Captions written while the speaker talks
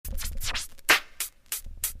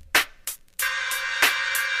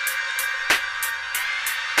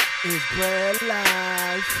It's bread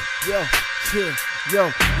life. Yo, chill.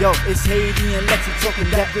 Yo, it's Haiti and Lexi talking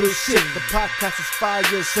that good shit. The podcast is fire,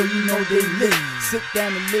 so you know they lit. Sit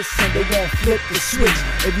down and listen, they won't flip the switch.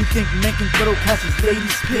 If you think men can throw, catch his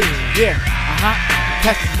ladies pick. Yeah,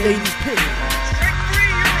 catch his ladies pick.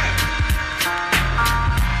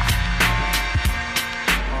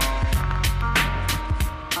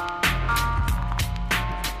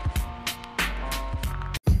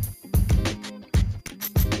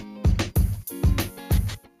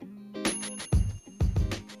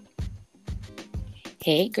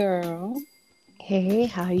 Hey girl. Hey,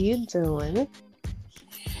 how you doing?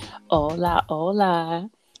 Hola, hola.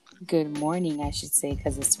 Good morning, I should say,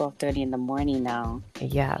 because it's 12:30 in the morning now.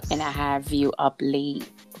 Yes. And I have you up late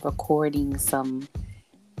recording some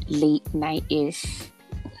late night-ish.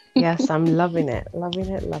 Yes, I'm loving it.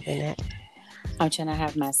 I'm trying to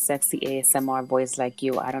have my sexy ASMR voice like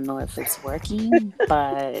you. I don't know if it's working,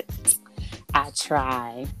 but I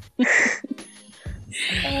try.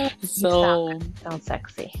 So sound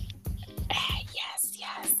sexy.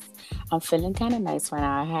 Yes. I'm feeling kind of nice right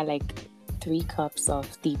now. I had like 3 cups of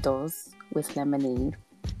Tito's with lemonade.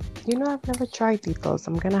 You know, I've never tried Tito's.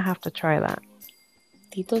 I'm gonna have to try that.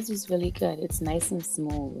 Tito's is really good. It's nice and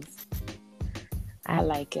smooth. I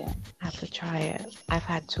like it. I have to try it. I've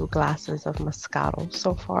had 2 glasses of Moscato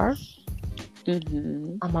so far.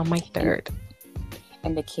 Mm-hmm. I'm on my 3rd.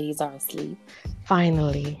 And the kitties are asleep.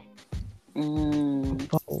 Finally.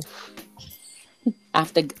 Both.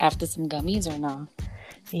 After some gummies or no?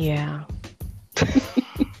 Yeah.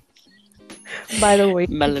 By the way,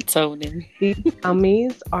 melatonin. These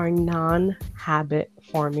gummies are non-habit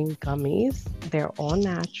forming gummies. They're all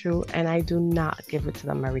natural, and I do not give it to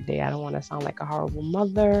them every day. I don't want to sound like a horrible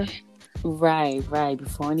mother. Right.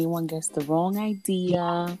 Before anyone gets the wrong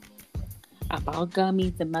idea about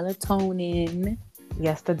gummies and melatonin.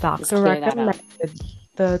 Yes, the doctor recommended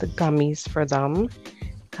the gummies for them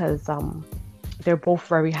because they're both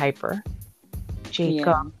very hyper.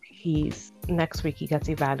 Jacob, next week he gets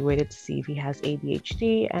evaluated to see if he has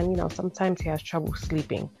ADHD, and sometimes he has trouble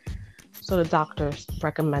sleeping. So the doctor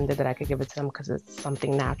recommended that I could give it to them because it's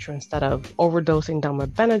something natural instead of overdosing them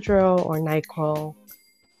with Benadryl or NyQuil.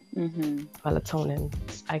 Melatonin.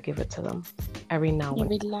 I give it to them every now and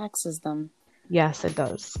then. It relaxes them. Yes, it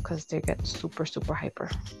does, because they get super, super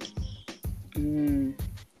hyper.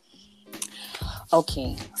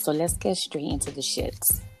 Okay, so let's get straight into the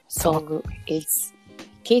shits. So it's, in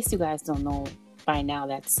case you guys don't know by now,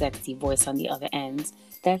 that sexy voice on the other end,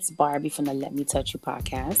 that's Barbie from the Let Me Touch You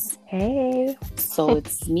podcast. Hey. So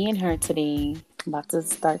it's me and her today, about to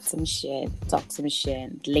start some shit, talk some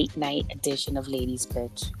shit, late night edition of Ladies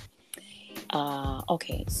Bitch.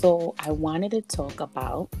 Okay, so I wanted to talk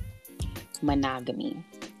about monogamy.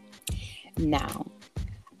 Now,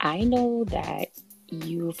 I know that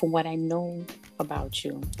you, from what I know about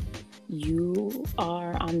you, you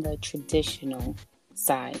are on the traditional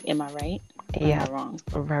side. Am I right? Yeah. Am I wrong?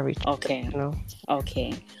 Very traditional.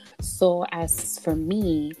 Okay. So as for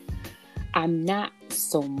me, I'm not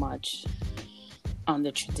so much on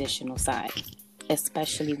the traditional side,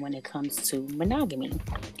 especially when it comes to monogamy.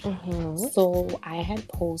 So I had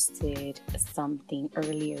posted something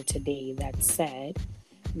earlier today that said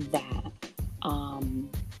that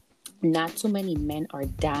not too many men are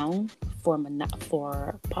down for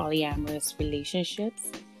polyamorous relationships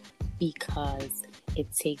because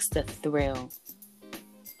it takes the thrill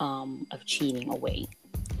of cheating away.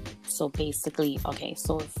 So basically,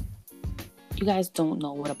 so if you guys don't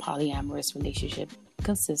know what a polyamorous relationship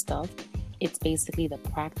consists of, it's basically the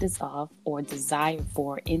practice of or desire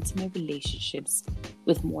for intimate relationships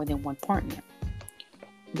with more than one partner,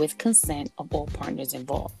 with consent of all partners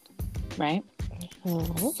involved, right?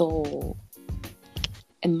 So,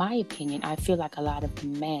 in my opinion, I feel like a lot of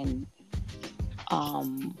men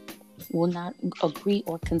will not agree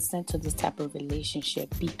or consent to this type of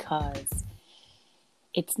relationship because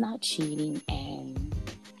it's not cheating and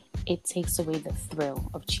it takes away the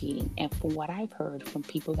thrill of cheating. And from what I've heard from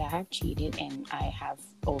people that have cheated, and I have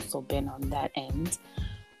also been on that end,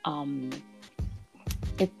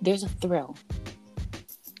 there's a thrill.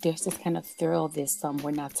 There's this kind of thrill, we're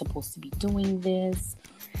not supposed to be doing this,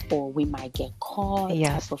 or we might get caught.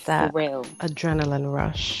 Yes, type of that thrill. Adrenaline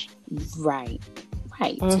rush. Right,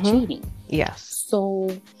 to cheating. Yes. So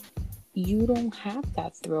you don't have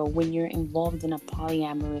that thrill when you're involved in a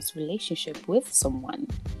polyamorous relationship with someone,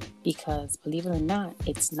 because believe it or not,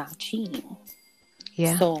 it's not cheating.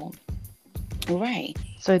 Yeah. So, right.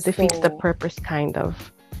 So it defeats the purpose, kind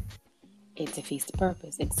of. It defeats the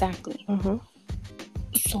purpose, exactly.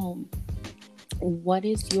 So,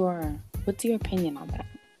 what's your opinion on that?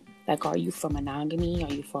 Like, are you for monogamy?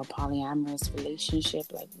 Are you for a polyamorous relationship?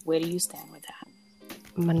 Like, where do you stand with that?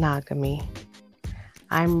 Monogamy.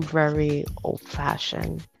 I'm very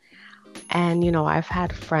old-fashioned. And, I've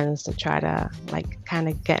had friends to try to, like, kind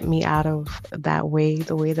of get me out of that way,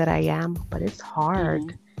 the way that I am. But it's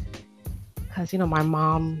hard because, my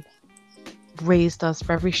mom raised us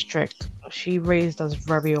very strict. She raised us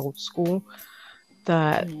very old school.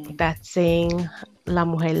 That saying, la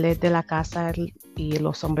mujer de la casa y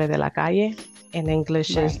los hombres de la calle, in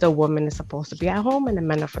English is the woman is supposed to be at home and the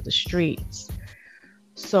men are for the streets.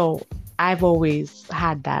 So I've always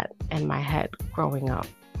had that in my head growing up.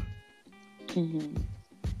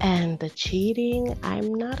 And the cheating,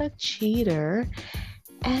 I'm not a cheater,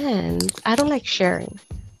 and I don't like sharing.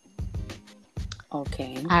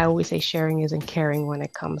 Okay. I always say sharing isn't caring when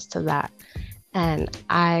it comes to that. And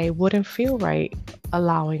I wouldn't feel right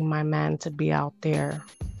allowing my man to be out there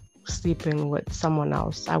sleeping with someone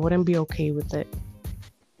else. I wouldn't be okay with it.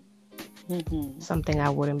 Something I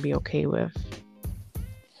wouldn't be okay with.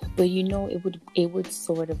 But it would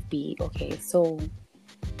sort of be okay. So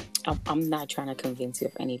I'm not trying to convince you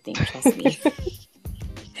of anything, trust me.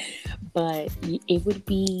 But it would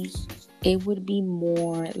be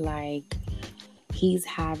more like he's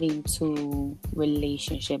having two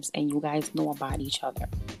relationships and you guys know about each other.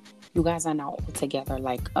 You guys are now all together,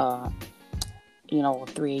 like all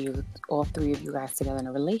three of you guys together in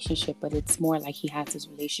a relationship, but it's more like he has his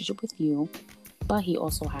relationship with you, but he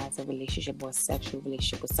also has a relationship or a sexual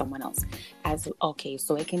relationship with someone else.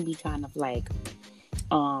 So it can be kind of like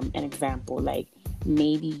an example, like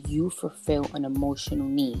maybe you fulfill an emotional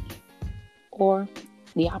need, or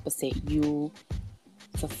the opposite, you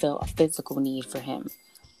fulfill a physical need for him,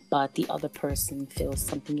 but the other person feels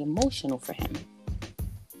something emotional for him.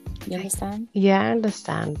 You understand? Yeah, I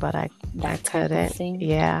understand, but I couldn't.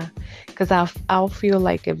 Yeah, because I'll feel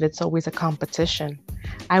like if it's always a competition,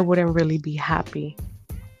 I wouldn't really be happy.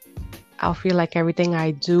 I'll feel like everything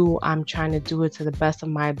I do, I'm trying to do it to the best of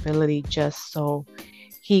my ability, just so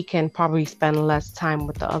he can probably spend less time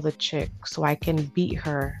with the other chick, so I can beat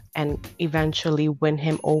her and eventually win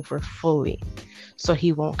him over fully, so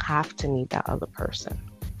he won't have to need that other person.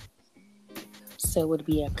 So it would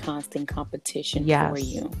be a constant competition for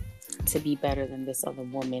you to be better than this other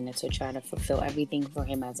woman and to try to fulfill everything for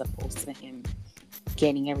him as opposed to him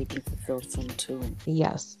getting everything fulfilled for him too.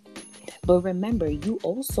 Yes. But remember, you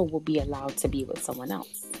also will be allowed to be with someone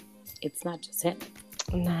else. It's not just him.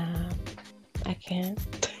 Nah, I can't.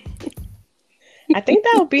 I think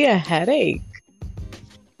that would be a headache.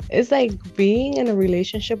 It's like being in a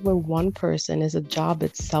relationship with one person is a job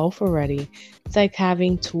itself already. It's like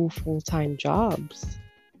having two full-time jobs.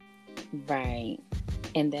 Right.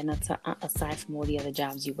 And then aside from all the other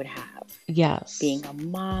jobs you would have. Yes. Being a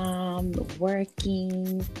mom,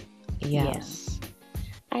 working. Yes. Yeah.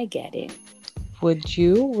 I get it. Would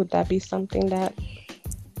that be something that...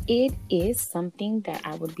 It is something that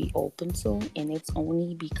I would be open to, and it's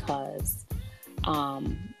only because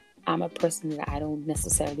I'm a person that I don't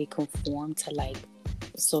necessarily conform to like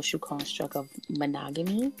the social construct of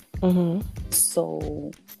monogamy.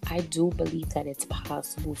 So I do believe that it's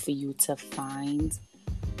possible for you to find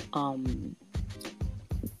not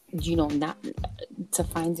to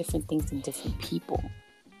find different things in different people.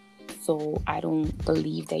 So I don't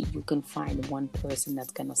believe that you can find one person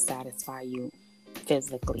that's going to satisfy you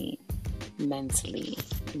physically, mentally,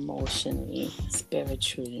 emotionally,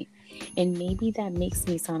 spiritually. And maybe that makes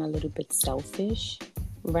me sound a little bit selfish,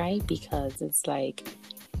 right? Because it's like,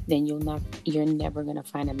 then you're never going to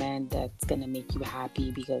find a man that's going to make you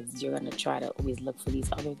happy because you're going to try to always look for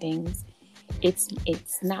these other things. It's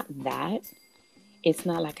not that. It's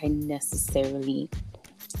not like I necessarily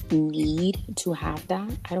need to have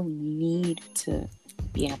that. I don't need to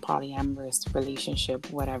be in a polyamorous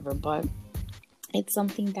relationship, whatever, but it's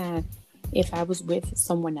something that if I was with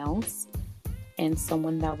someone else and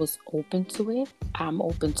someone that was open to it, I'm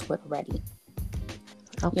open to it already.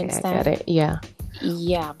 Okay, I get it. Yeah.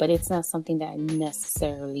 Yeah, but it's not something that I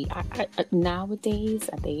necessarily... I nowadays,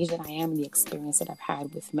 at the age that I am, and the experience that I've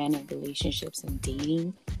had with men in relationships and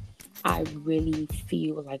dating, I really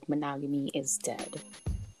feel like monogamy is dead.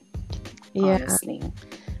 Yeah, honestly.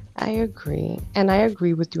 I agree. And I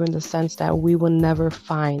agree with you in the sense that we will never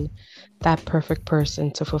find that perfect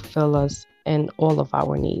person to fulfill us in all of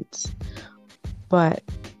our needs. But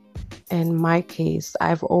in my case,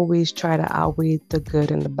 I've always tried to outweigh the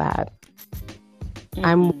good and the bad.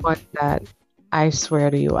 I'm one that, I swear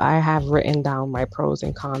to you, I have written down my pros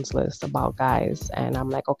and cons list about guys, and I'm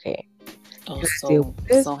like, okay. Oh,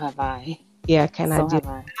 so have I. Yeah, can I do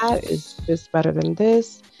that? Is this better than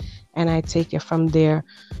this? and I take it from there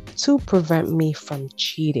to prevent me from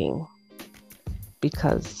cheating.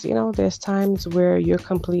 Because, there's times where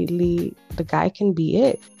the guy can be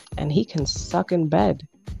it and he can suck in bed.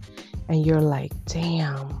 And you're like,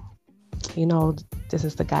 damn, this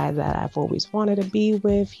is the guy that I've always wanted to be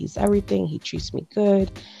with. He's everything. He treats me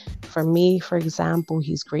good. For me, for example,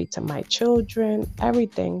 he's great to my children,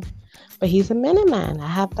 everything. But he's a Minuteman. I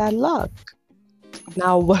have that luck.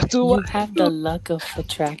 Now, what do you have the luck of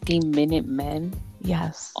attracting Minutemen?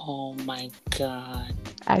 Yes. Oh my God.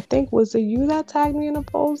 I think, was it you that tagged me in a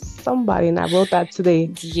post? Somebody, and I wrote that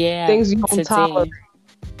today. Yeah. Things you don't tolerate.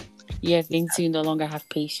 Yeah, things you no longer have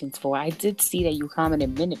patience for. I did see that you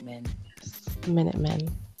commented Minutemen. Minutemen.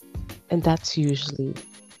 And that's usually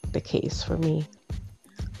the case for me.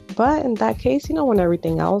 But in that case, when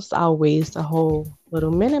everything else outweighs the whole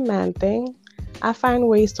little Minuteman thing, I find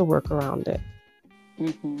ways to work around it.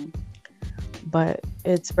 Mm-hmm. But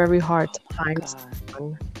it's very hard to find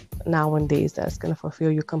someone nowadays that's going to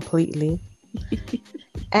fulfill you completely.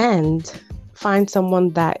 And find someone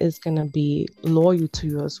that is going to be loyal to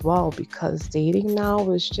you as well, because dating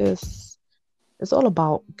now is it's all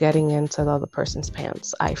about getting into the other person's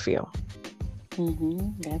pants, I feel.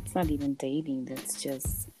 Mm-hmm. That's not even dating. That's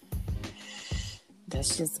just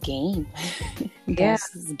game.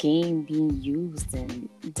 That's just game being used in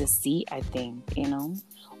deceit, I think,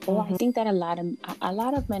 Or I think that a lot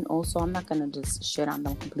of men also, I'm not gonna just shit on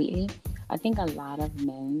them completely. I think a lot of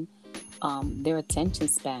men, their attention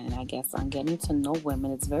span, I guess, on getting to know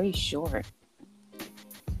women is very short.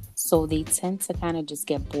 So they tend to kind of just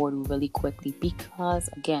get bored really quickly because,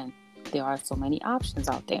 again, there are so many options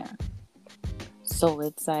out there. So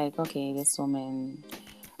it's like, okay, this woman,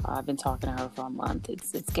 I've been talking to her for a month.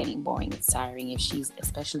 It's getting boring. It's tiring.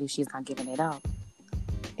 Especially if she's not giving it up.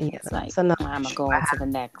 Yeah, it's like, I'm going to go on to the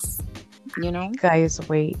next, Guys,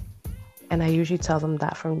 wait. And I usually tell them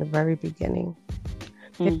that from the very beginning.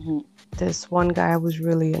 Mm-hmm. This one guy I was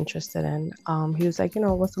really interested in, he was like,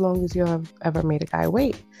 what's the longest you have ever made a guy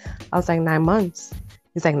wait? I was like, 9 months.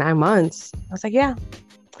 He's like, 9 months. I was like, yeah.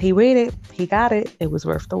 He waited. He got it. It was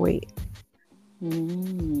worth the wait.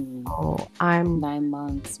 Oh, 9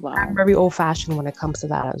 months. Wow. I'm very old-fashioned when it comes to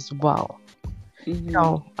that as well.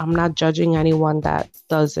 Mm-hmm. I'm not judging anyone that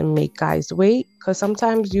doesn't make guys wait, because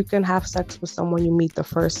sometimes you can have sex with someone you meet the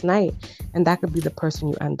first night, and that could be the person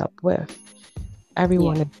you end up with.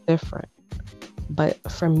 Everyone is different. But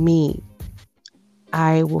for me,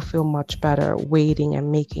 I will feel much better waiting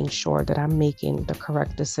and making sure that I'm making the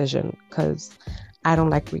correct decision, because I don't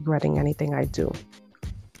like regretting anything I do.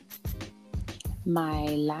 My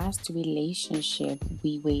last relationship,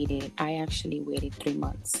 I actually waited 3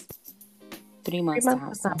 months. 3 months to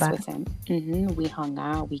have sex with him. Mm-hmm. We hung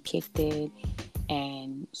out, we kicked it,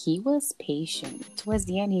 and he was patient. Towards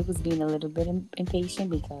the end, he was being a little bit impatient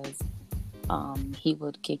because he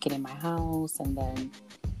would kick it in my house, and then,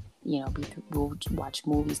 we'll watch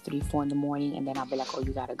movies 3, 4 in the morning, and then I'll be like, oh,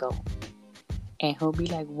 you gotta go. And he'll be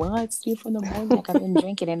like, what? It's 3, 4 in the morning? Like, I've been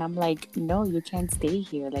drinking. And I'm like, no, you can't stay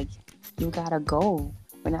here. Like, you gotta go.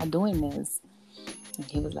 We're not doing this. And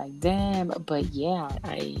he was like, damn. But yeah,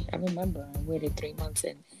 I remember I waited 3 months,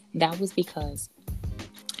 and that was because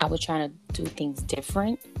I was trying to do things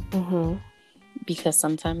different. Mm-hmm. Because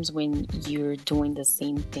sometimes when you're doing the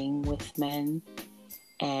same thing with men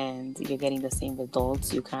and you're getting the same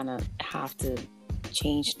results, you kind of have to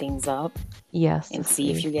change things up. Yes. And see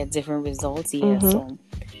if you get different results. Yeah. Mm-hmm.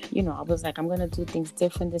 So, I was like, I'm going to do things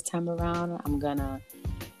different this time around. I'm going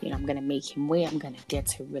to make him wait. I'm going to get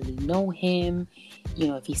to really know him.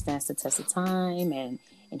 If he stands the test of time and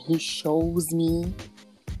he shows me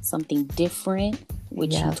something different,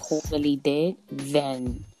 which he totally did,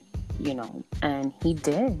 then, and he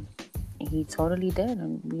did. He totally did.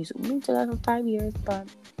 And we together for 5 years, but,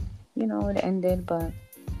 it ended, but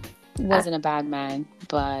it wasn't a bad man,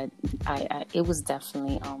 but it was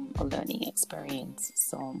definitely a learning experience.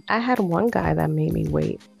 So I had one guy that made me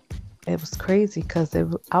wait. It was crazy because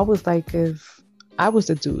I was like, if I was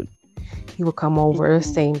a dude, he would come over,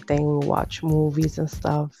 same thing, we would watch movies and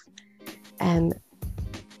stuff. And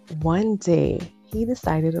one day he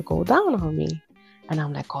decided to go down on me. And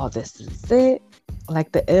I'm like, oh, this is it.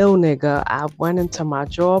 Like the ill nigga, I went into my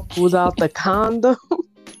drawer, pulled out the condom.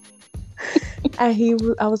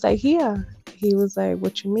 And I was like, here. He was like,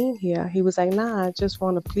 what you mean here? He was like, nah, I just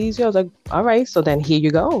want to please you. I was like, all right, so then here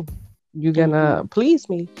you go. You're gonna please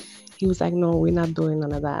me. He was like, no, we're not doing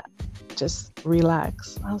none of that. Just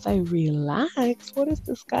relax. I was like, relax? What is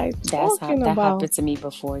this guy talking about? That happened to me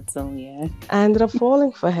before, so yeah. I ended up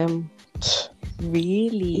falling for him.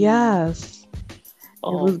 Really? Yes.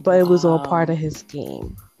 It was all part of his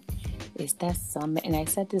game. is that some, and I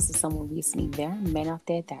said this to someone recently, there are men out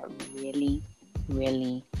there that really,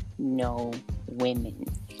 really know women.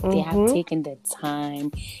 They have taken the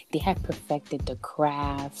time, they have perfected the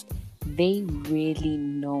craft. They really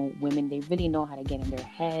know women. They really know how to get in their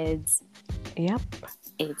heads. Yep.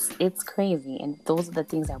 It's crazy. And those are the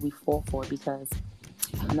things that we fall for, because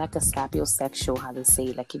I'm like a sapiosexual, how they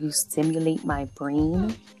say. Like, if you stimulate my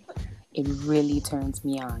brain, it really turns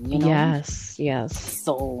me on, you know? Yes.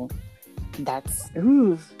 So that's,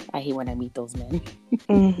 I hate when I meet those men.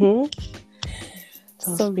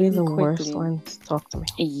 So be the worst ones. Talk to me.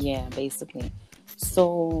 Yeah, basically.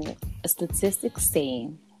 So statistics say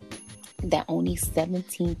that only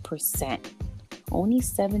 17%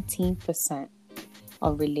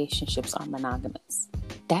 of relationships are monogamous.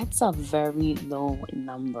 That's a very low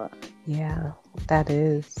number. Yeah, that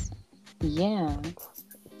is. Yeah.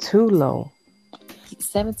 Too low.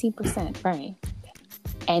 17%, right.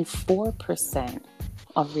 And 4%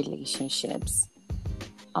 of relationships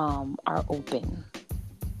are open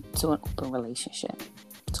to an open relationship,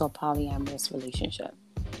 to a polyamorous relationship.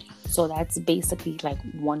 So that's basically like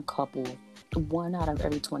one out of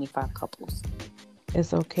every 25 couples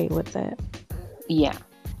is okay with that. Yeah,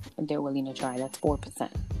 they're willing to try. That's 4%.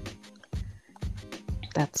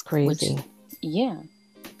 That's crazy. Yeah.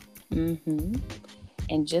 And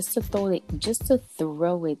just to throw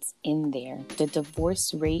it in there, the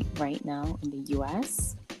divorce rate right now in the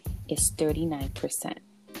U.S. is 39%.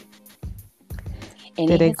 And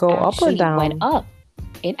did it go up or down? Went up.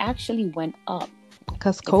 It actually went up.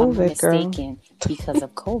 Because COVID, if I'm not mistaken, because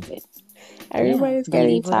of COVID. Everybody's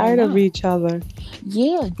getting tired of each other.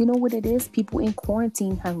 Yeah, you know what it is? People in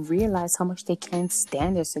quarantine have realized how much they can't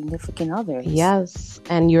stand their significant others. Yes,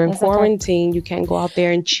 and you're in quarantine. You can't go out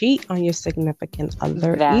there and cheat on your significant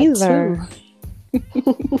other either.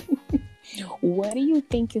 What do you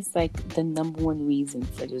think is like the number one reason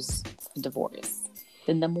for this divorce?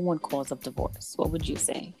 The number one cause of divorce? What would you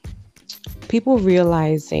say? People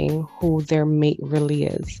realizing who their mate really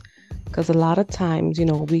is. Because a lot of times,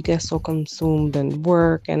 we get so consumed in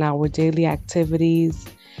work and our daily activities.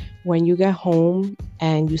 When you get home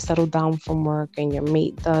and you settle down from work and your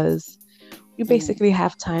mate does, you basically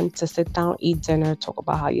have time to sit down, eat dinner, talk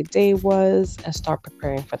about how your day was, and start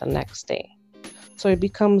preparing for the next day. So it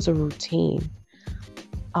becomes a routine.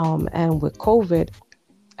 And with COVID,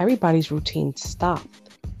 everybody's routine stopped.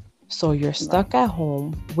 So you're stuck at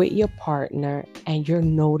home with your partner and you're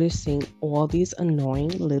noticing all these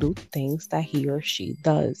annoying little things that he or she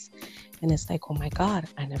does. And it's like, oh my God,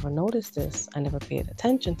 I never noticed this. I never paid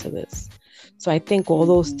attention to this. So I think all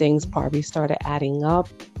those things probably started adding up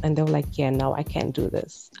and they were like, yeah, no, I can't do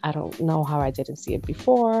this. I don't know how I didn't see it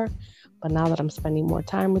before. But now that I'm spending more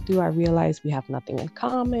time with you, I realize we have nothing in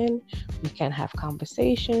common. We can't have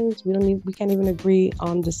conversations. We can't even agree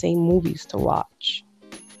on the same movies to watch.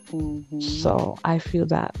 So I feel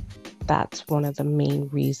that that's one of the main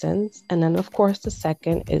reasons. And then, of course, the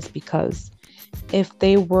second is because if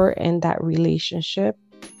they were in that relationship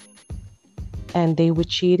and they were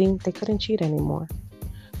cheating, they couldn't cheat anymore.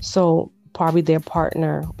 So probably their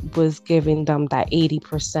partner was giving them that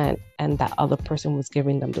 80% and that other person was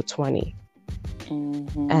giving them the 20.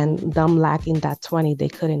 And them lacking that 20, they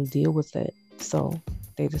couldn't deal with it. So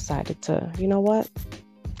they decided to, you know what?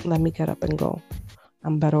 Let me get up and go.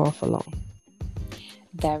 I'm better off alone.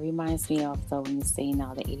 That reminds me of, when you say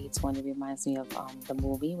now the 80-20, reminds me of the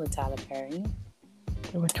movie with Tyler Perry.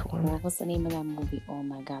 Which one? What was the name of that movie? Oh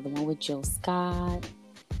my God, the one with Jill Scott.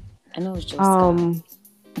 I know it was Jill Scott.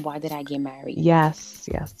 Why Did I Get Married? Yes.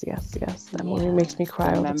 That movie makes me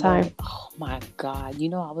cry all the time. Oh my God.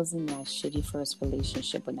 I was in my shitty first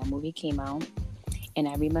relationship when that movie came out. And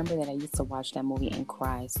I remember that I used to watch that movie and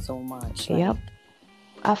cry so much. Yep.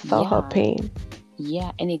 I felt her pain.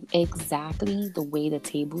 Yeah, and exactly the way the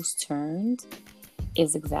tables turned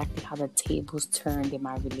is exactly how the tables turned in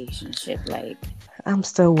my relationship. Like, I'm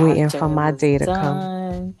still waiting for my day to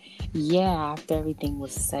come. Yeah, after everything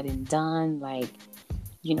was said and done, like,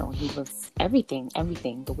 he was everything.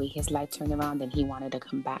 The way his life turned around and he wanted to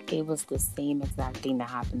come back, it was the same exact thing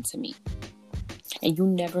that happened to me. And you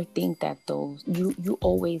never think that you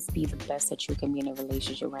always be the best that you can be in a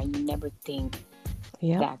relationship, right? You never think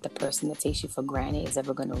that the person that takes you for granted is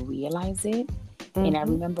ever going to realize it. And I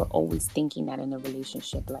remember always thinking that in a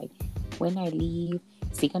relationship, like, when I leave,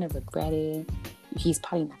 is he going to regret it? He's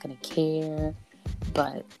probably not going to care.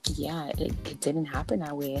 But yeah, it didn't happen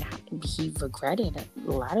that way. He regretted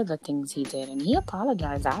a lot of the things he did, and he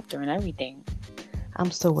apologized after and everything. I'm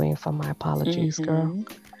still waiting for my apologies, girl.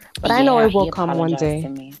 But I know it will come one day. To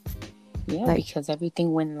me. Yeah, because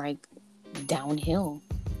everything went like downhill.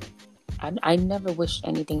 I never wished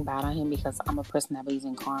anything bad on him because I'm a person that believes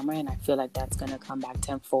in karma, and I feel like that's gonna come back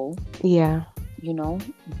tenfold. Yeah. You know,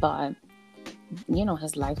 but you know,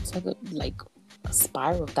 his life took like a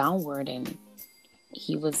spiral downward, and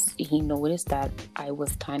he noticed that I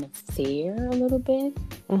was kind of there a little bit.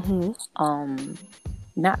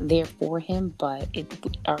 Not there for him, but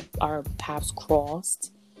our paths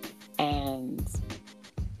crossed, and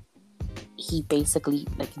he basically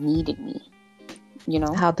like needed me, you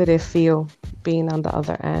know. How did it feel being on the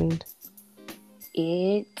other end?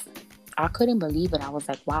 I couldn't believe it. I was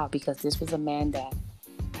like, wow, because this was a man that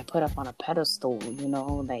I put up on a pedestal, you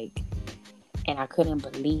know, like, and I couldn't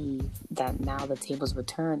believe that now the tables were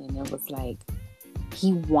turned, and it was like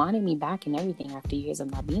he wanted me back and everything after years of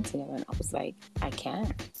not being together, and I was like, I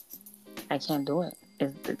can't do it.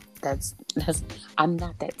 That's I'm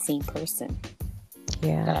not that same person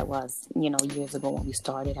that I was, you know, years ago when we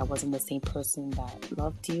started. I wasn't the same person that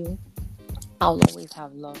loved you. I'll always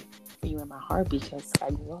have love for you in my heart because I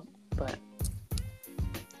grew up, but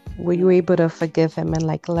were you able to forgive him and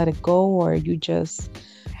like let it go, or you just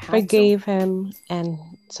forgave him and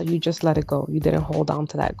so you just let it go? You didn't hold on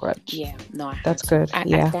to that grudge? Yeah, no, that's good. At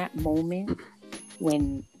that moment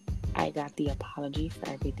when I got the apology for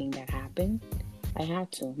everything that happened, I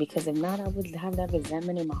had to, because if not, I would have that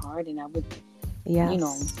resentment in my heart, and I would, you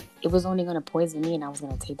know, it was only going to poison me, and I was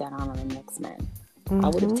going to take that on the next man. I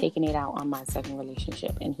would have taken it out on my second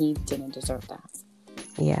relationship, and he didn't deserve that.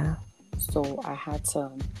 Yeah. So I had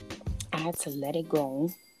to let it go.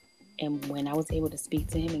 And when I was able to speak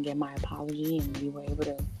to him and get my apology, and we were able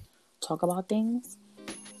to talk about things,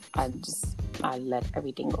 I let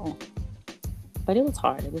everything go. But it was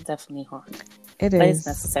hard. It was definitely hard. But it's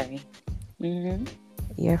necessary.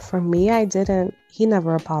 Yeah, for me, he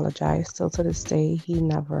never apologized. Still to this day, he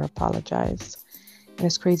never apologized. And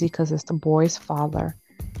it's crazy because it's the boy's father.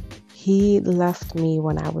 He left me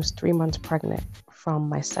when I was 3 months pregnant from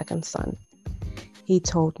my second son. He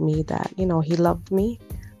told me that, you know, he loved me,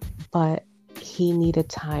 but he needed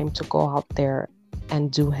time to go out there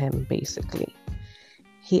and do him, basically.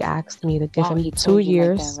 He asked me to give him 2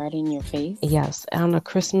 years. Like that right in your face? Yes, on a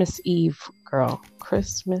Christmas Eve, girl.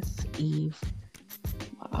 Christmas Eve.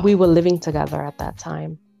 Wow. We were living together at that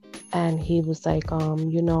time. And he was like,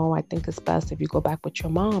 you know, I think it's best if you go back with your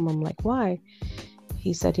mom. I'm like, why?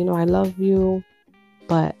 He said, you know, I love you,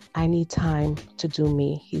 but I need time to do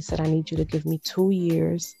me. He said, I need you to give me 2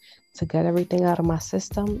 years to get everything out of my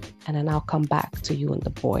system, and then I'll come back to you and the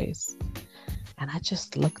boys. And I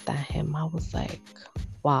just looked at him. I was like,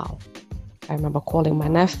 wow. I remember calling my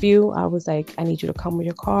nephew. I was like, I need you to come with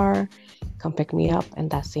your car, come pick me up. And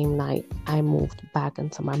that same night, I moved back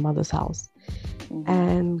into my mother's house.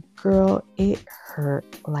 And girl, it hurt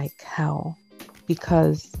like hell,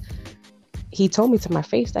 because he told me to my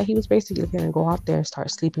face that he was basically going to go out there and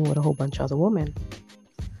start sleeping with a whole bunch of other women.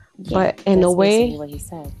 Yeah, but in a way, what he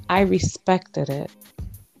said. I respected it,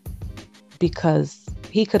 because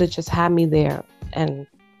he could have just had me there and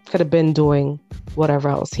could have been doing whatever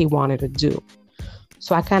else he wanted to do.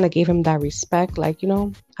 So I kind of gave him that respect, like, you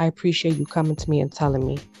know, I appreciate you coming to me and telling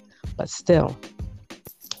me, but still,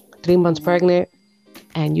 3 months pregnant,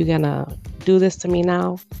 and you're gonna do this to me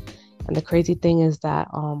now. And the crazy thing is that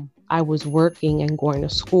I was working and going to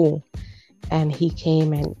school, and he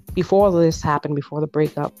came, and before all this happened, before the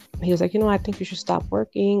breakup, he was like, you know, I think you should stop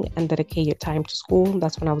working and dedicate your time to school.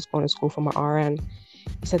 That's when I was going to school for my RN.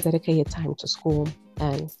 He said, dedicate your time to school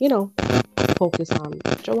and, you know, focus on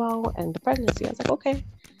Joelle and the pregnancy. I was like, okay.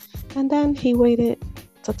 And then he waited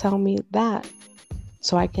to tell me that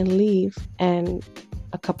so I can leave. And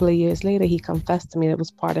a couple of years later, he confessed to me that it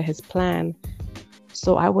was part of his plan,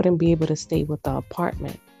 so I wouldn't be able to stay with the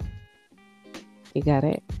apartment. You got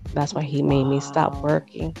it? That's why he made me stop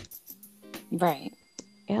working. Right.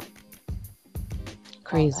 Yep.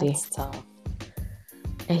 Crazy. Oh, that's tough.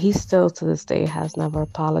 And he still to this day has never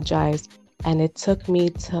apologized. And it took me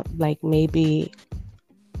to like maybe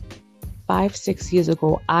 5-6 years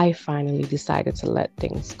ago, I finally decided to let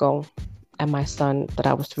things go. And my son that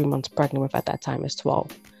I was 3 months pregnant with at that time is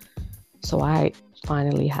 12. So I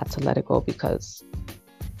finally had to let it go, because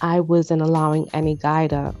I wasn't allowing any guy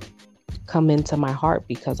to come into my heart,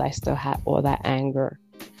 because I still had all that anger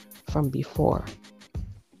from before.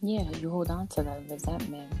 Yeah, you hold on to that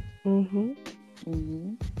resentment.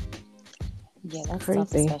 Yeah, that's crazy.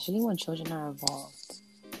 Tough, especially when children are involved.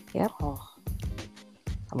 Yep. Oh,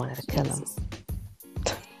 I wanted to kill him.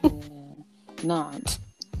 Yeah. No,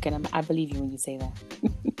 I believe you when you say that.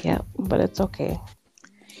 Yeah, but it's okay.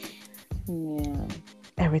 Yeah.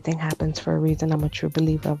 Everything happens for a reason. I'm a true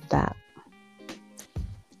believer of that.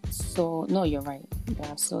 So no, you're right. You're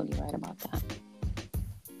absolutely right about that.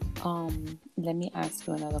 Let me ask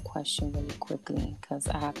you another question really quickly, because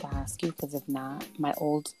I have to ask you, because if not, my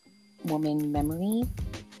old woman memory,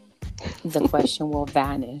 the question will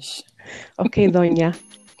vanish. Okay, Doña.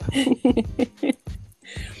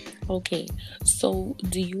 Okay, so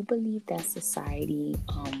do you believe that society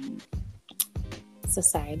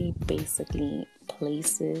basically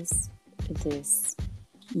places this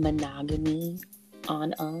monogamy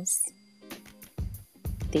on us?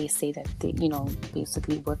 They say that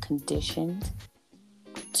basically we're conditioned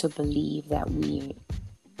to believe that we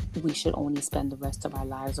should only spend the rest of our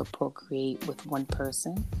lives or procreate with one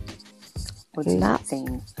person. What do you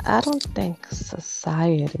think? I don't think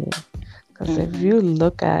society, because if you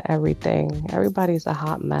look at everything, everybody's a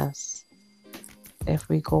hot mess. If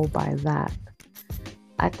we go by that,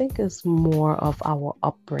 I think it's more of our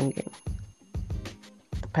upbringing,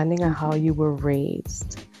 depending on how you were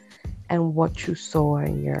raised and what you saw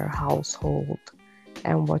in your household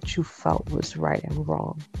and what you felt was right and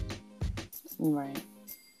wrong. Right.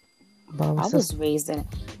 But I was raised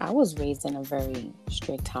in a very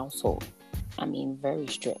strict household. I mean, very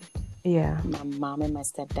strict. Yeah. My mom and my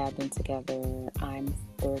stepdad been together. I'm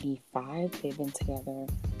 35. They've been together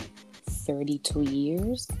 32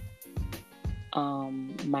 years.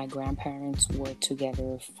 My grandparents were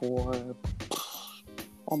together for,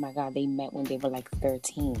 oh my God, they met when they were like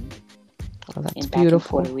 13. Oh, that's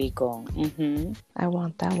beautiful. Back in Puerto Rico. Mm-hmm. I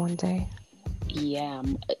want that one day. Yeah.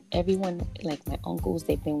 Everyone, like my uncles,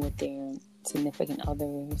 they've been with their significant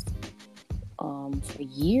others for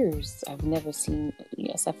years. I've never seen,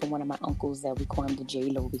 except for one of my uncles that we call him the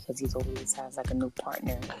J-Lo, because he's always has like a new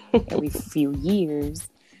partner every few years.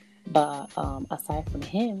 But aside from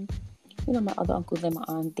him, my other uncles and my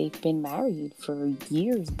aunt, they've been married for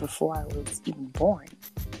years before I was even born.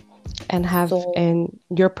 And in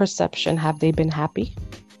your perception, have they been happy?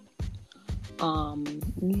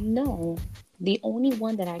 No. The only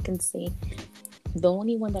one that I can say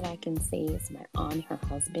is my aunt, her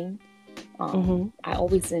husband. I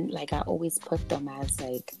always put them as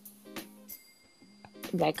like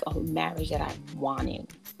a marriage that I wanted.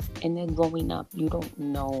 And then growing up, you don't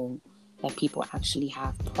know that people actually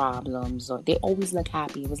have problems, or they always look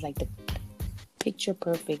happy. It was like the picture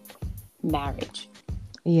perfect marriage.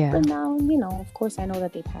 Yeah. But now, of course I know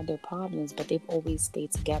that they've had their problems, but they've always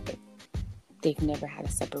stayed together. They've never had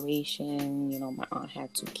a separation. My aunt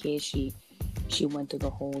had 2 kids. She went through the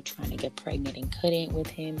whole trying to get pregnant and couldn't with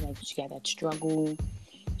him. Like, she had that struggle.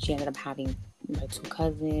 She ended up having my 2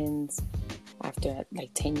 cousins after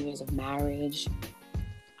like 10 years of marriage.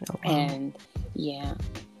 Oh, wow. And yeah,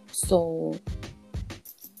 so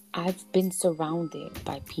I've been surrounded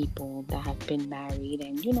by people that have been married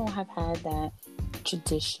and, have had that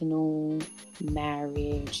traditional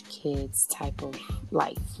marriage, kids type of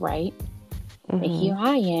life, right? And here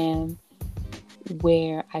I am,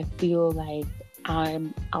 where I feel like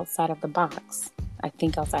I'm outside of the box. I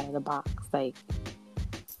think outside of the box. Like,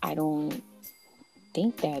 I don't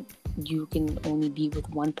think that you can only be with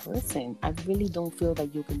one person. I really don't feel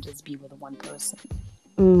that you can just be with one person.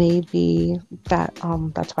 Maybe that's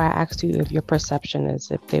why I asked you if your perception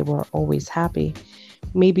is if they were always happy.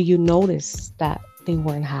 Maybe you noticed that they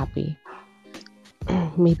weren't happy.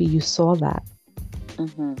 Maybe you saw that.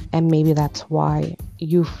 And maybe that's why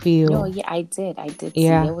you feel. No, yeah, I did.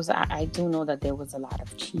 Yeah. See, there was. I do know that there was a lot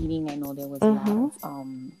of cheating. I know there was a lot of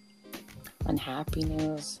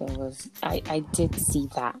unhappiness. There was. I did see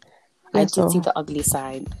that. Yeah, I did see the ugly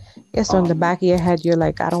side. Yeah. So in the back of your head, you're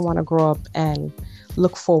like, I don't want to grow up and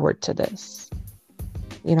look forward to this.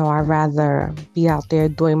 I'd rather be out there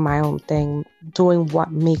doing my own thing, doing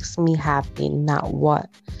what makes me happy, not what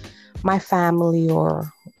my family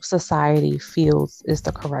or society feels is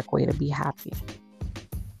the correct way to be happy.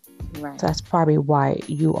 Right. So that's probably why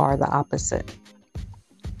you are the opposite.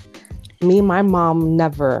 My mom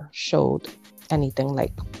never showed anything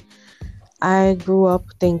like. I grew up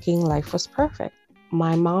thinking life was perfect.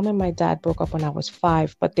 My mom and my dad broke up when I was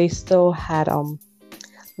 5, but they still had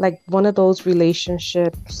like one of those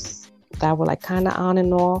relationships that were like kind of on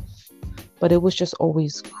and off, but it was just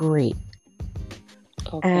always great.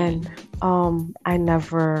 Okay. And I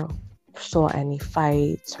never saw any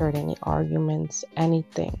fights, heard any arguments,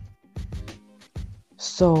 anything.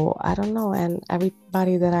 So I don't know. And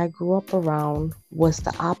everybody that I grew up around was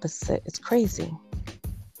the opposite. It's crazy.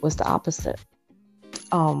 Was the opposite.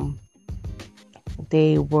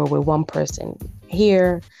 They were with one person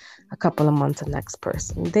here, a couple of months, the next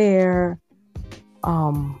person there.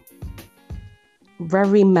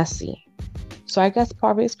 Very messy. So I guess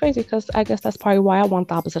probably it's crazy because I guess that's probably why I want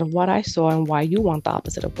the opposite of what I saw and why you want the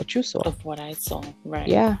opposite of what you saw. Of what I saw, right?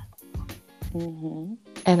 Yeah.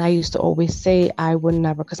 And I used to always say I would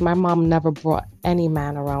never, because my mom never brought any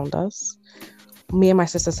man around us. Me and my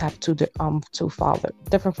sisters have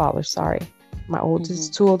different fathers. Sorry, my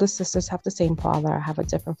two oldest sisters have the same father. I have a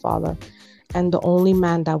different father, and the only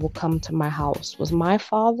man that would come to my house was my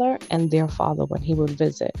father and their father when he would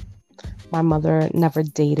visit. My mother never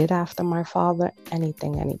dated after my father.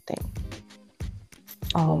 Anything.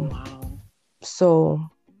 Oh, wow. So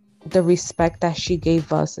the respect that she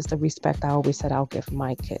gave us is the respect I always said I'll give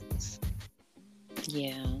my kids.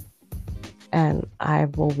 Yeah. And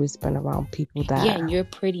I've always been around people that... Yeah, and you're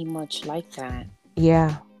pretty much like that.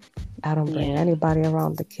 Yeah. I don't bring anybody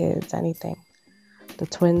around the kids, anything. The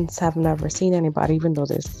twins have never seen anybody, even though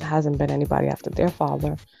there hasn't been anybody after their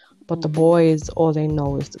father. But the boys, all they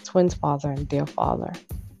know is the twins' father and their father.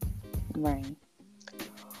 Right.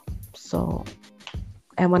 So,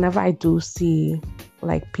 and whenever I do see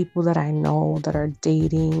like people that I know that are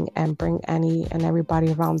dating and bring any and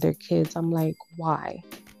everybody around their kids, I'm like, why?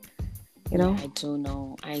 You know? Yeah, I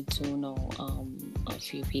do know a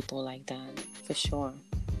few people like that, for sure.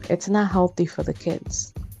 It's not healthy for the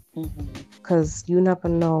kids. Because you never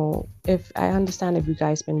know. If I understand if you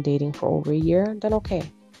guys been dating for over a year, then okay.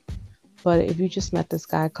 But if you just met this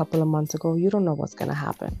guy a couple of months ago, you don't know what's going to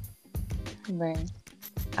happen. Right.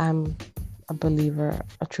 I'm a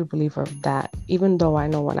true believer of that. Even though I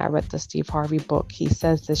know when I read the Steve Harvey book, he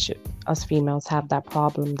says us females have that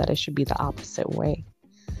problem, that it should be the opposite way.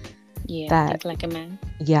 Yeah, think like a man.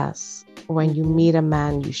 Yes. When you meet a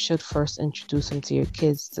man, you should first introduce him to your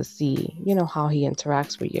kids to see, how he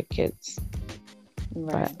interacts with your kids.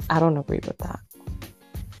 Right. But I don't agree with that.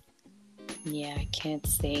 Yeah, I can't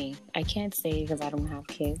say because I don't have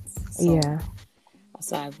kids. So, yeah.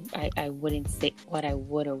 So I wouldn't say what I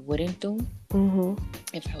would or wouldn't do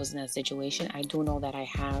if I was in that situation. I do know that I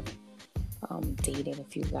have dated a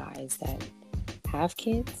few guys that have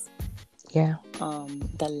kids. Yeah.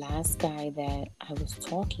 The last guy that I was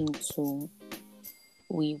talking to,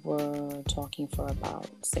 we were talking for about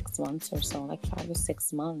 6 months or so, like 5 or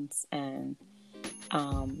 6 months, and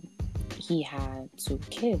he had 2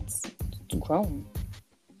 kids, grown.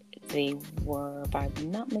 They were, if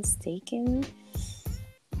I'm not mistaken,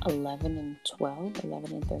 11 and 12,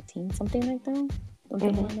 11 and 13, something like that,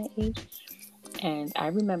 something around that age. And I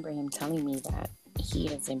remember him telling me that he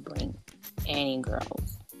doesn't bring any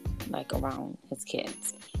girls like around his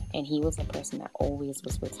kids, and he was a person that always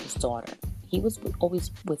was with his daughter. He was always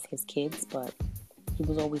with his kids, but he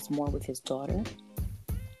was always more with his daughter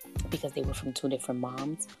because they were from 2 different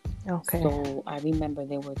moms. Okay. So I remember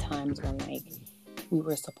there were times when like we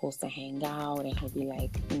were supposed to hang out, and he'd be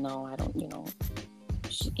like, "No, I don't.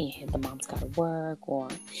 The mom's gotta work, or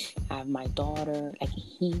I have my daughter." Like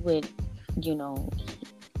he would,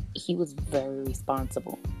 he was very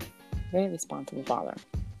responsible father.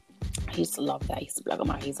 I used to love that. I used to be like, "Oh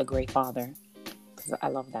my, he's a great father." Because I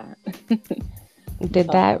love that. Did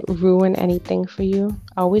that ruin anything for you?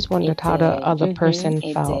 I always wondered how the other person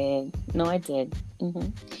felt. It did. No, I did.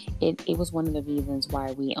 It was one of the reasons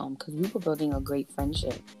why we because we were building a great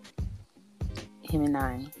friendship. Him and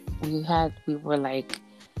I, we were like,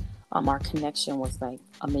 our connection was like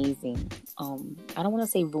amazing. I don't want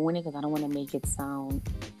to say ruin it because I don't want to make it sound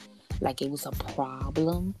like it was a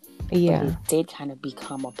problem. Yeah. But it did kind of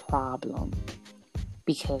become a problem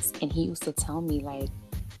and he used to tell me like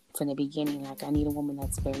from the beginning, like, I need a woman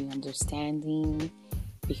that's very understanding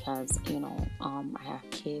because, I have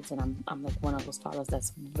kids, and I'm like one of those fathers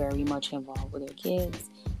that's very much involved with their kids.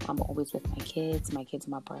 I'm always with my kids. My kids are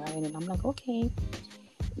my priority. And I'm like, okay,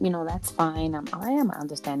 that's fine. I am an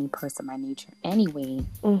understanding person by nature anyway.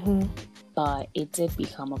 But it did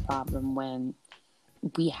become a problem when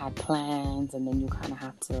we had plans, and then you kind of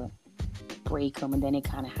have to break them, and then it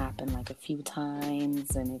kind of happened like a few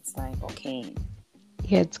times, and it's like, okay,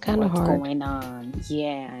 yeah, it's kind of hard. What's going on?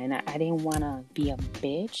 Yeah, and I didn't want to be a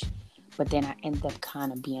bitch, but then I ended up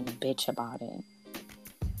kind of being a bitch about it.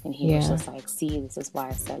 And he was just like, "See, this is why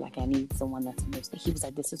I said like I need someone that's understanding." He was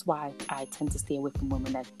like, "This is why I tend to stay away from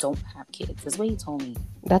women that don't have kids." That's what he told me.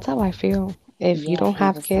 That's how I feel. If you don't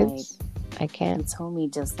have kids, I can't. He told me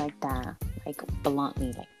just like that, like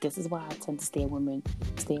bluntly, like, "This is why I tend to stay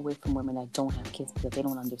away from women that don't have kids because they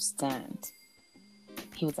don't understand."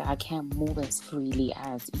 He was like, "I can't move as freely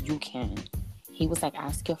as you can." He was like,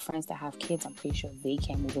 "Ask your friends that have kids. I'm pretty sure they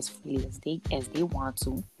can't move as freely as they want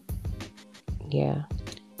to." Yeah.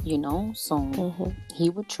 So he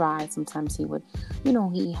would try. Sometimes he would,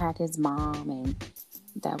 he had his mom, and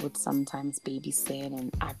that would sometimes babysit,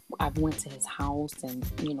 and I went to his house, and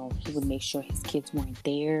he would make sure his kids weren't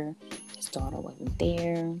there, his daughter wasn't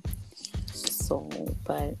there. So,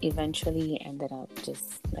 but eventually ended up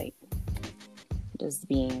just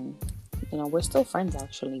being, we're still friends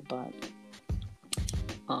actually, but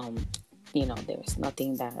there's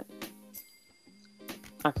nothing that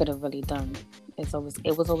I could have really done. It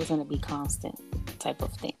was always going to be constant type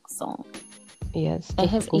of thing. So yes,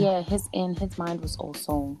 and his mind was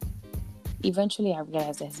also. Eventually, I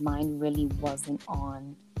realized that his mind really wasn't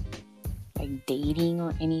on like dating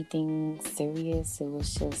or anything serious. It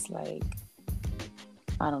was just like,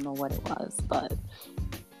 I don't know what it was, but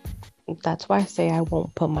that's why I say I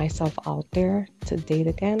won't put myself out there to date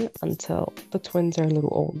again until the twins are a little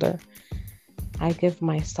older. I give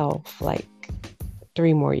myself like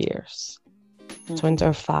 3 more years. Twins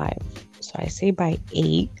are 5, so I say by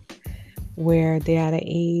 8, where they're at an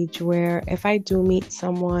age where if I do meet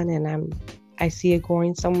someone and I see it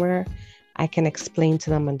going somewhere, I can explain to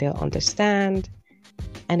them and they'll understand,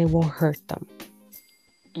 and it won't hurt them.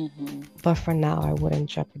 But for now, I wouldn't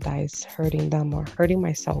jeopardize hurting them or hurting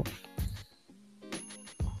myself.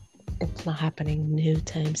 It's not happening no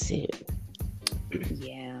time soon.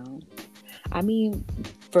 Yeah. I mean,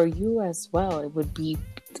 for you as well, it would be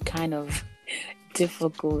kind of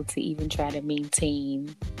difficult to even try to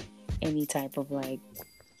maintain any type of like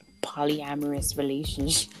polyamorous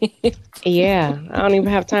relationship. Yeah, I don't even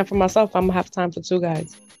have time for myself. I'm gonna have time for 2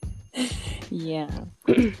 guys. Yeah.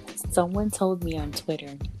 Someone told me on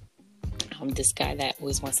Twitter, this guy that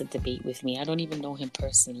always wants to debate with me. I don't even know him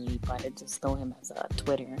personally, but I just know him as a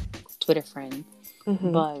Twitter friend.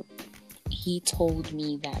 But he told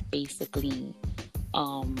me that basically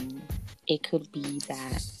it could be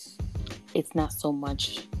that it's not so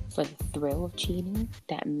much for the thrill of cheating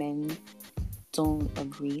that men don't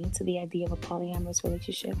agree to the idea of a polyamorous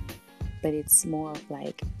relationship, but it's more of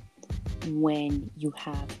like when you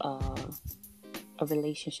have a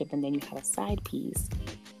relationship and then you have a side piece,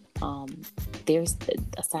 there's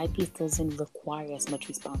a side piece doesn't require as much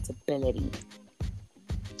responsibility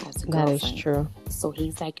as a girlfriend. That is true. So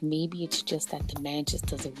he's like, maybe it's just that the man just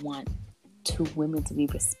doesn't want 2 women to be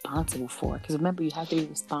responsible for. Because remember, you have to be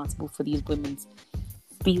responsible for these women's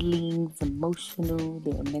feelings, emotional,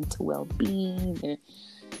 their mental well-being,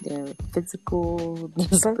 their physical, their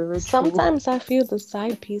spiritual. Sometimes I feel the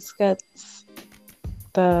side piece gets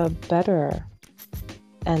the better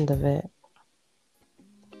end of it.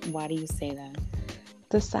 Why do you say that?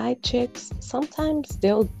 The side chicks, sometimes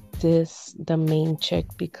they'll diss the main chick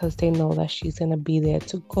because they know that she's going to be there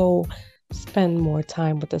to go spend more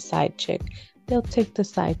time with the side chick. They'll take the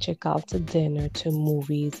side chick out to dinner, to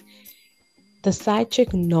movies. The side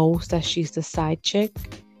chick knows that she's the side chick,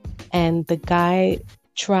 and the guy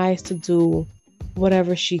tries to do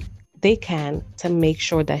whatever they can to make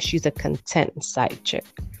sure that she's a content side chick.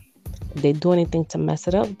 If they do anything to mess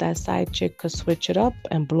it up, that side chick could switch it up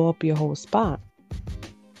and blow up your whole spot.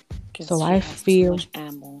 So I feel,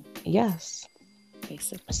 yes.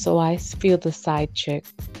 Basically. So I feel the side chick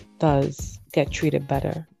does get treated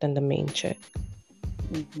better than the main chick.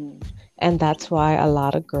 And that's why a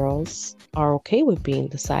lot of girls are okay with being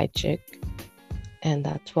the side chick. And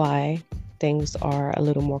that's why things are a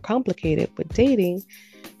little more complicated with dating,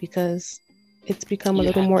 because it's become a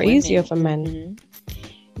little more easier for men.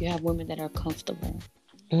 You have women that are comfortable.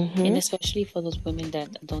 And especially for those women that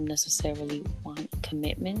don't necessarily want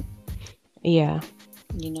commitment. Yeah.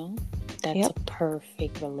 That's a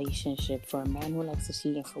perfect relationship for a man who likes to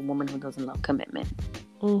cheat and for a woman who doesn't love commitment.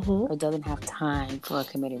 Or doesn't have time for a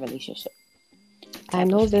committed relationship. I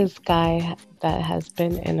know this guy that has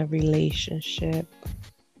been in a relationship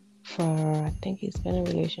I think he's been in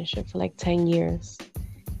a relationship for like 10 years.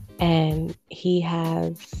 And he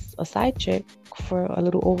has a side chick for a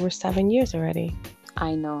little over 7 years already.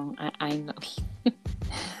 I know. I know.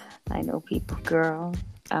 I know people, girl.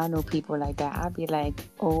 I know people like that. I'd be like,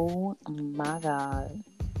 oh my God.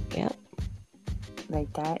 Yep.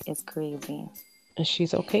 Like, that is crazy. And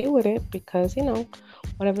she's okay with it because,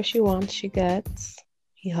 whatever she wants, she gets.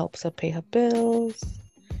 He helps her pay her bills.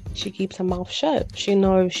 She keeps her mouth shut. She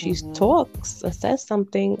knows if she talks and says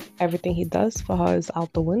something, everything he does for her is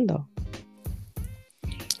out the window.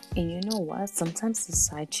 And you know what? Sometimes the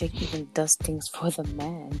side chick even does things for the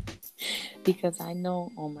man. Because I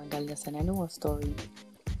know, oh my God, listen, I know a story.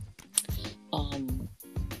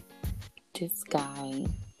 This guy,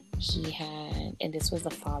 he had, and this was the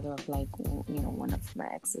father of like, one of my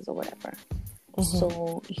exes or whatever.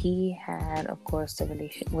 So he had, of course,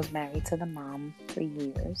 was married to the mom for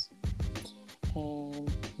years. And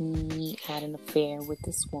he had an affair with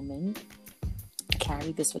this woman,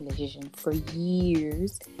 carried this relationship for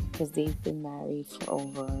years. because they've been married for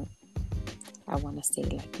over, I want to say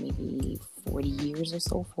like maybe 40 years or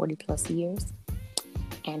so, 40 plus years.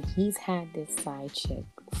 And he's had this side chick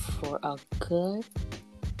for a good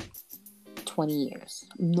 20 years.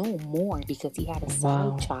 No more, because he had a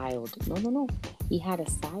side child. No. He had a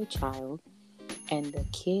side child. And the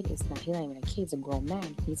kid is not, he's not even a kid, he's a grown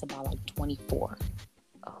man. He's about like 24.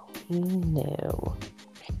 Oh, no.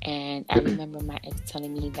 And I remember my ex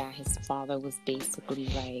telling me that his father was basically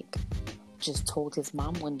like, just told his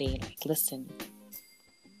mom one day, like, listen,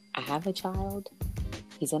 I have a child.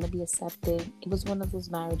 He's going to be accepted. It was one of those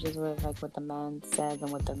marriages where like what the man says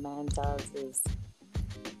and what the man does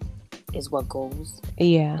is what goes.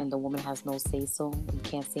 Yeah. And the woman has no say so. You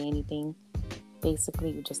can't say anything.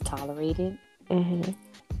 Basically, you just tolerate it.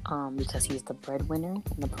 Mm-hmm. Because he's the breadwinner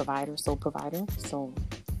and the provider, sole provider. So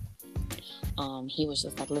he was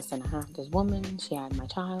just like, listen, I have this woman. She had my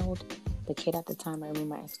child. The kid at the time, I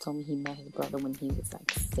remember my ex told me he met his brother when he was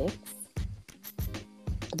like 6.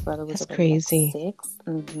 The brother was crazy. Like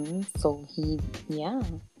 6. So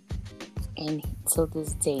and till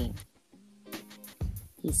this day,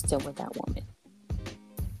 he's still with that woman.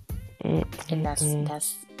 And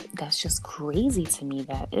that's just crazy to me.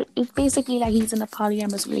 That it's basically like he's in a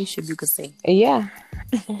polyamorous relationship, you could say. Yeah.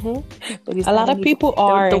 But a lot of people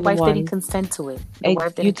are the in wife one. didn't consent to it.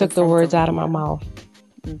 You took the words out of my mouth.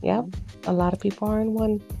 Mm-hmm. Yep. A lot of people are in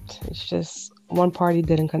one. It's just one party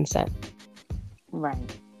didn't consent. Right.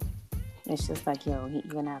 It's just like, yo, you're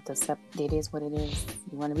gonna have to accept. It is what it is.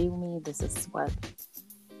 You want to be with me? This is what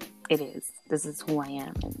it is. This is who I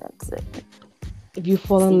am, and that's it. If you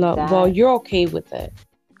fall in love, well, you're okay with it.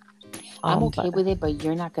 I'm okay with it, but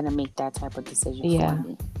you're not gonna make that type of decision for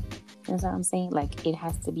me. You know what I'm saying? Like, it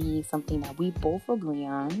has to be something that we both agree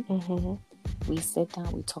on. Mm-hmm. We sit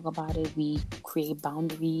down, we talk about it, we create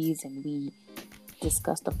boundaries, and we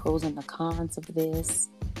discuss the pros and the cons of this.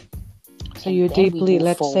 So you're deeply,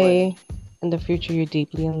 let's say, in the future, you're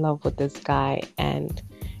deeply in love with this guy, and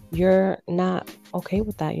you're not okay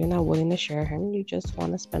with that. You're not willing to share him. You just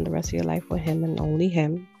want to spend the rest of your life with him and only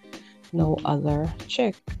him, no other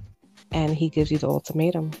chick. And he gives you the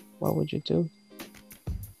ultimatum. What would you do?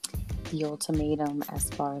 The ultimatum as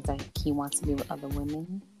far as like he wants to be with other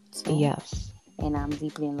women? So, yes. And I'm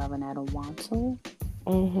deeply in love and I don't want to?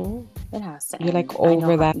 Mm-hmm. It has to You're end. like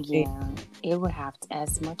over that. Yeah. It would have to,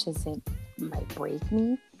 as much as it might break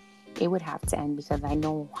me, it would have to end because I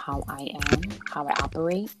know how I am, how I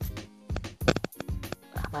operate.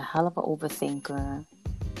 I'm a hell of an overthinker.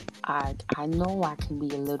 I know I can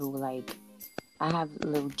be a little like, I have a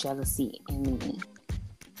little jealousy in me.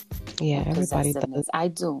 Yeah, everybody does. I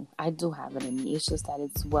do have it in me. It's just that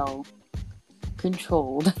it's well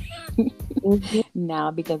controlled now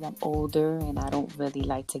because I'm older and I don't really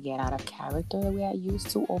like to get out of character the way I used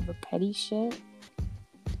to over petty shit.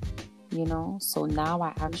 You know? So now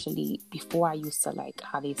I actually, before I used to like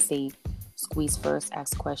how they say squeeze first,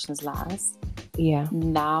 ask questions last. Yeah.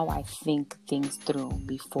 Now I think things through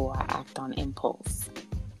before I act on impulse.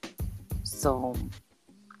 So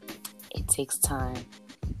it takes time.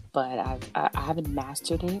 But I haven't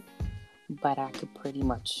mastered it, but I could pretty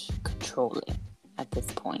much control it at this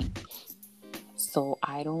point. So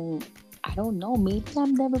I don't know. Maybe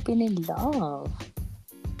I've never been in love.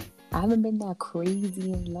 I haven't been that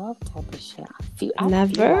crazy in love type of shit. I feel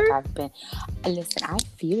like I've been. Listen, I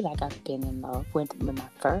feel like I've been in love with my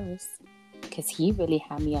first, because he really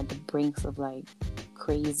had me at the brinks of like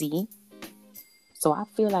crazy. So I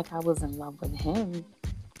feel like I was in love with him.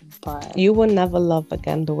 But you will never love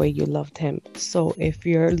again the way you loved him. So if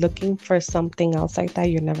you're looking for something else like that,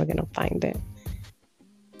 you're never gonna find it.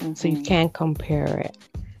 So you can't compare it.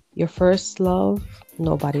 Your first love,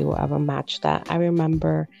 nobody will ever match that. I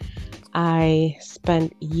remember I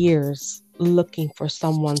spent years looking for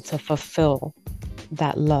someone to fulfill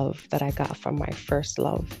that love that I got from my first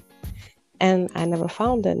love, and I never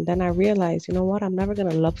found it. And then I realized, you know what, I'm never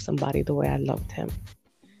gonna love somebody the way I loved him.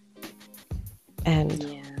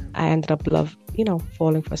 And I ended up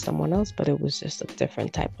falling for someone else, but it was just a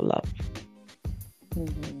different type of love.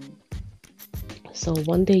 So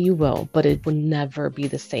one day you will, but it will never be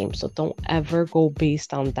the same. So don't ever go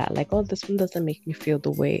based on that. Like, oh, this one doesn't make me feel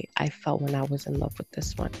the way I felt when I was in love with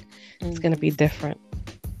this one. It's going to be different.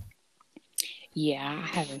 Yeah, I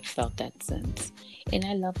haven't felt that since. And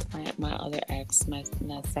I loved my other ex, my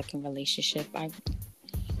second relationship.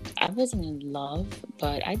 I wasn't in love,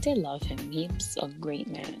 but I did love him. He was a great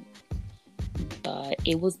man. But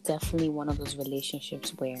it was definitely one of those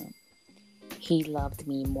relationships where he loved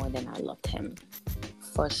me more than I loved him.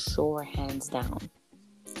 For sure, hands down.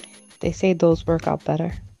 They say those work out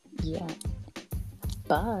better. Yeah.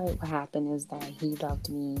 But what happened is that he loved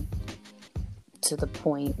me to the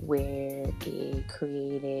point where it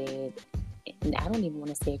created, and I don't even want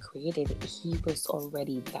to say it created, he was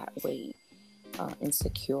already that way,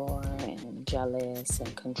 insecure and jealous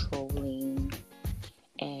and controlling.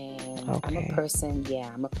 And Okay. I'm a person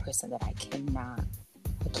that I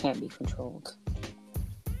can't be controlled.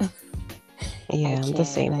 Yeah, I'm the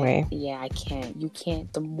same way. Yeah, I can't. You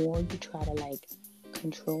can't. The more you try to like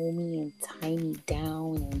control me and tie me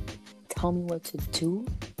down and tell me what to do,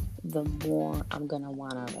 the more I'm gonna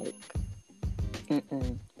wanna like,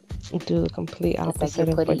 do the complete opposite it's like you're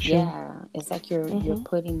of putting, what you. yeah, it's like you're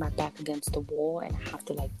putting my back against the wall, and I have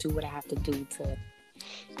to like do what I have to do to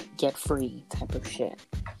get free, type of shit.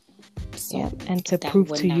 So, yeah, and to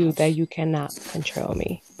prove to you that you cannot control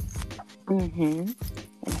me. And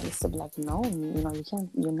I used to be like, no, you know, you can't.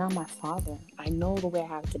 You're not my father. I know the way I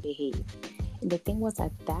have to behave. And the thing was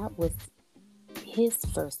that was his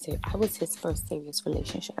first. I was his first serious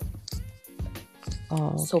relationship. Oh,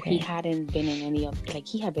 okay. So he hadn't been in any of, like,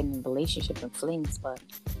 he had been in relationship and flings, but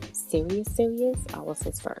serious, I was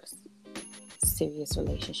his first serious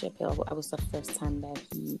relationship. I was the first time that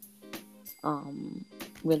he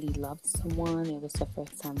really loved someone. It was the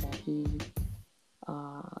first time that he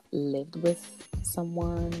lived with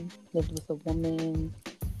someone, lived with a woman,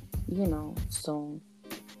 you know. So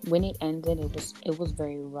when it ended, it was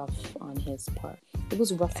very rough on his part. It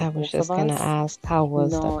was rough for both of us. I was just gonna ask, how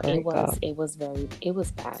was the breakup? It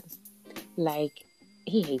was bad. Like,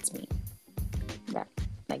 he hates me.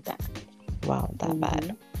 Like that. Wow, that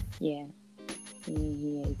bad. Yeah,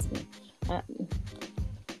 he hates me. I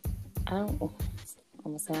don't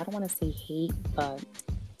want to say hate, but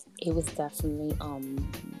it was definitely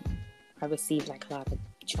I received like a lot of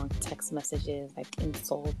junk text messages, like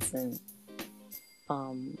insults, and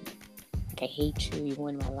like, I hate you, you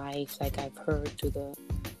ruined my life. Like, I've heard through the,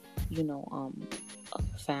 you know,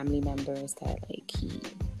 family members that like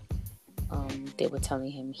they were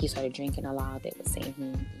telling him he started drinking a lot. They were saying he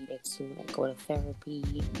needed to like go to therapy.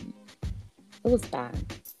 And it was bad,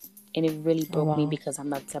 and it really broke me, because I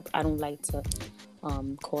don't like to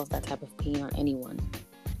cause that type of pain on anyone.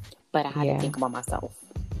 But I had to think about myself.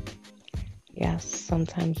 Yes,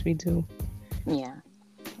 sometimes we do. Yeah,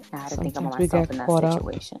 I had to think about myself in that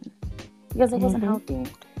situation, because it wasn't healthy,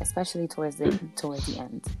 especially towards the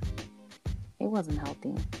end. It wasn't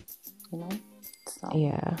healthy, you know. So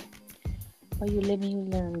yeah. But you live and you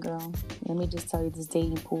learn, girl. Let me just tell you, this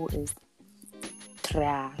dating pool is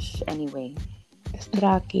trash. Anyway, it's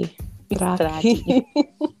traki.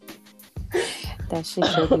 That shit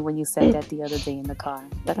showed me when you said that the other day in the car.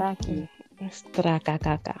 Traki.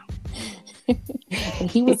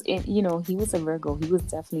 And he was, he was a Virgo. He was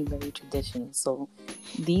definitely very traditional. So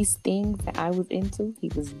these things that I was into, he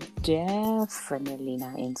was definitely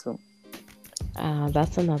not into.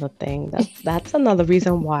 That's another thing. That's another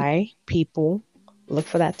reason why people look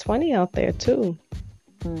for that 20 out there too.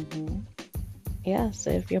 Yes,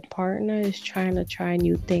 if your partner is trying to try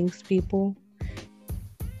new things, people,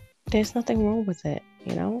 there's nothing wrong with it,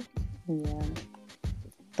 you know? Yeah.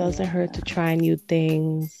 Doesn't hurt to try new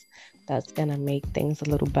things. That's gonna make things a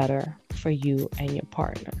little better for you and your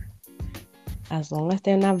partner. As long as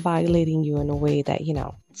they're not violating you in a way that, you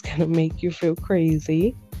know, it's gonna make you feel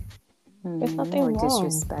crazy. There's nothing wrong.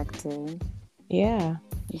 Disrespected. Yeah.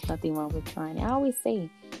 There's nothing wrong with trying. I always say,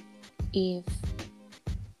 if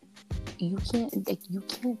you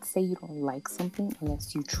can't say you don't like something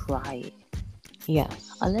unless you try it.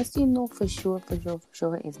 Yes. Unless you know for sure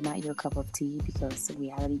it's not your cup of tea, because in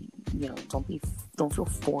reality, you know, don't feel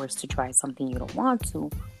forced to try something you don't want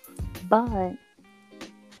to. But,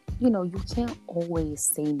 you know, you can't always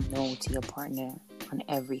say no to your partner on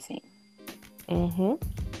everything.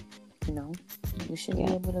 You know, you should be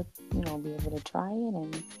able to try it,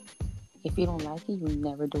 and if you don't like it, you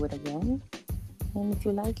never do it again. And if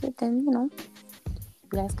you like it, then, you know,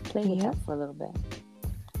 you guys can play with that for a little bit.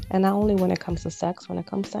 And not only when it comes to sex, when it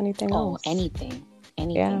comes to anything else. Anything.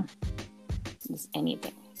 Yeah. Just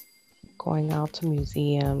anything. Going out to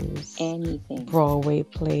museums. Anything. Broadway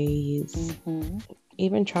plays.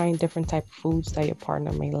 Even trying different type of foods that your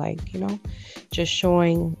partner may like, you know. Just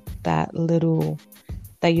showing that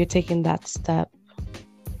you're taking that step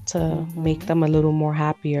to make them a little more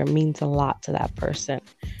happier means a lot to that person.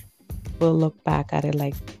 We'll look back at it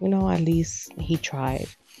like, you know, at least he tried.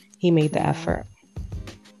 He made the effort.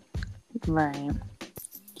 Right.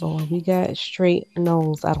 But when we get straight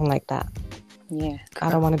no's, I don't like that. Yeah.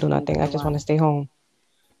 I don't want to do nothing. I just want to stay home.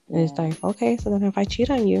 And it's like, okay, so then if I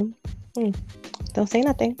cheat on you, don't say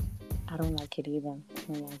nothing. I don't like it either.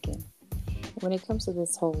 I don't like it. When it comes to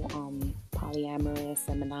this whole polyamorous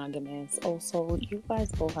and monogamous, also, you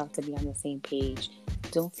guys both have to be on the same page.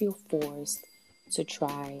 Don't feel forced to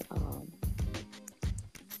try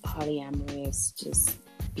polyamorous just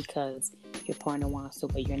because your partner wants to,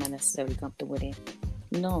 but you're not necessarily comfortable with it.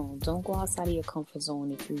 No, don't go outside of your comfort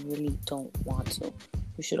zone if you really don't want to.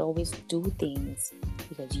 You should always do things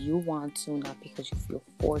because you want to, not because you feel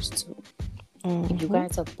forced to. Mm-hmm. If you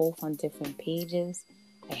guys are both on different pages,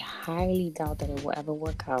 I highly doubt that it will ever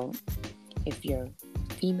work out. If your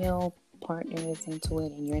female partner is into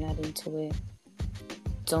it and you're not into it,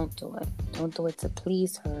 don't do it. Don't do it to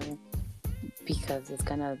please her, because it's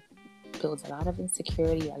going to build a lot of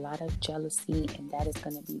insecurity, a lot of jealousy, and that is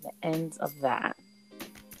going to be the end of that.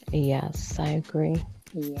 Yes, I agree.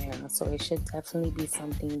 Yeah, so it should definitely be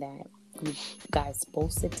something that you guys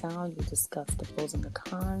both sit down, you discuss the pros and the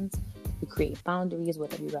cons, you create boundaries,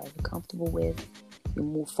 whatever you guys are comfortable with, you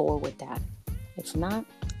move forward with that. If not,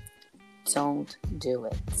 don't do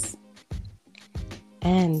it.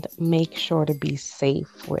 And make sure to be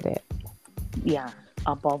safe with it. Yeah,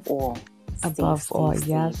 above all. Above all,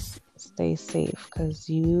 yes, stay safe, because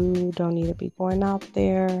you don't need to be going out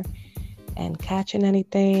there and catching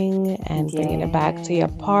anything and bringing it back to your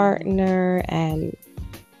partner, and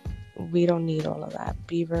we don't need all of that.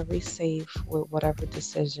 Be very safe with whatever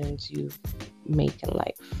decisions you make in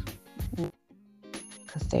life,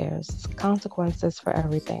 because there's consequences for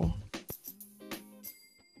everything.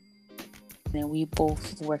 And we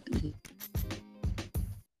both work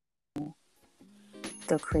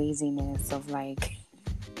the craziness of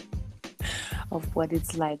of what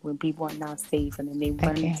it's like when people are not safe and then they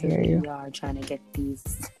run into the yard trying to get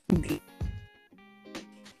these.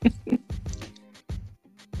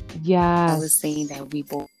 Yes. I was saying that we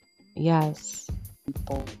both. Yes.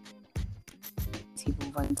 People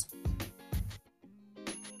run.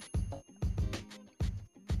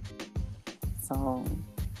 So,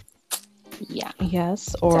 yeah.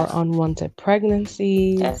 Yes, or unwanted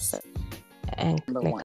pregnancies. That's and